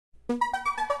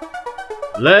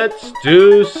Let's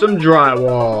do some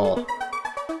drywall.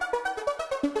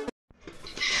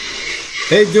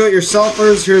 Hey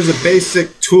do-it-yourselfers, here's a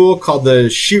basic tool called the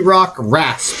Sheetrock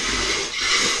rasp.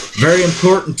 Very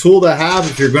important tool to have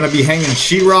if you're going to be hanging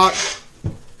sheetrock.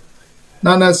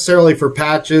 Not necessarily for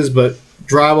patches, but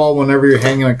drywall whenever you're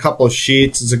hanging a couple of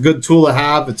sheets. It's a good tool to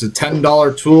have. It's a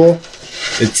 $10 tool.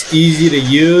 It's easy to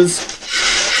use.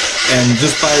 And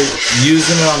just by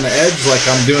using it on the edge like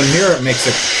I'm doing here, it makes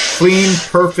a clean,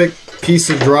 perfect piece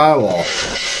of drywall.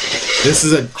 This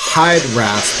is a hide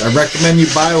rasp. I recommend you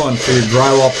buy one for your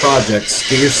drywall projects.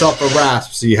 Get yourself a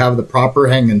rasp so you have the proper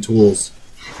hanging tools.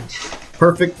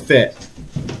 Perfect fit.